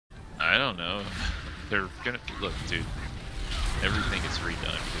don't know. They're gonna look, dude. Everything gets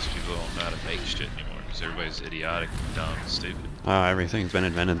redone because people don't know how to make shit anymore. Because everybody's idiotic, dumb, and stupid. Everything's been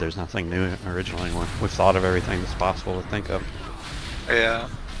invented. There's nothing new original anymore. We've thought of everything that's possible to think of. Yeah.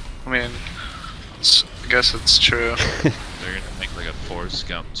 I mean, I guess it's true. They're gonna make like a Forrest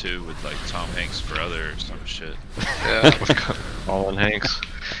Gump 2 with like Tom Hanks' brother or some shit. Yeah. Colin Hanks.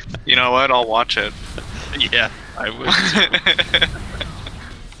 You know what? I'll watch it. Yeah, I would.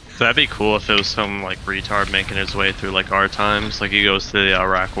 That'd be cool if it was some like retard making his way through like our times. Like he goes to the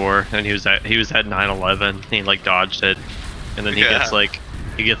Iraq War and he was at 9/11. He like dodged it, and then he gets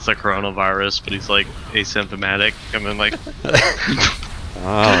the coronavirus, but he's like asymptomatic. And then like,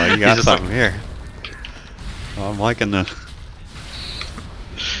 oh, you got something here. Oh, I'm liking this.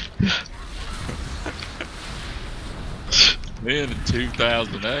 Then in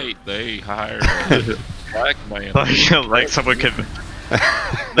 2008, they hired a black man. like someone could.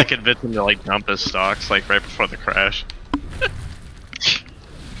 They convinced him to like dump his stocks like right before the crash.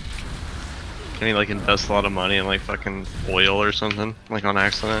 And he like invest a lot of money in like fucking oil or something, like on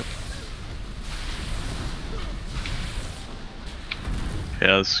accident.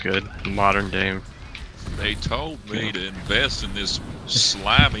 Yeah, this is good. Modern day. They told me to invest in this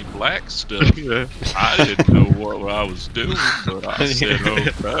slimy black stuff. I didn't know what I was doing, but I said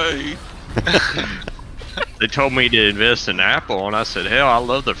okay. They told me to invest in Apple, and I said, hell, I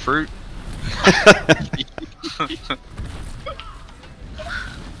love the fruit.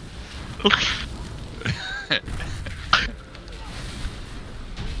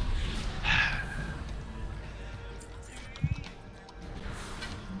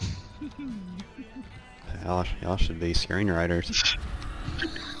 Y'all should be screenwriters.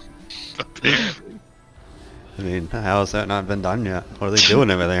 I mean, how has that not been done yet? What are they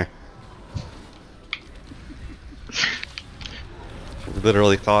doing over there?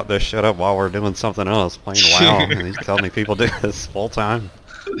 Literally thought this shit up while we're doing something else, playing WoW, and he's telling me people do this full time.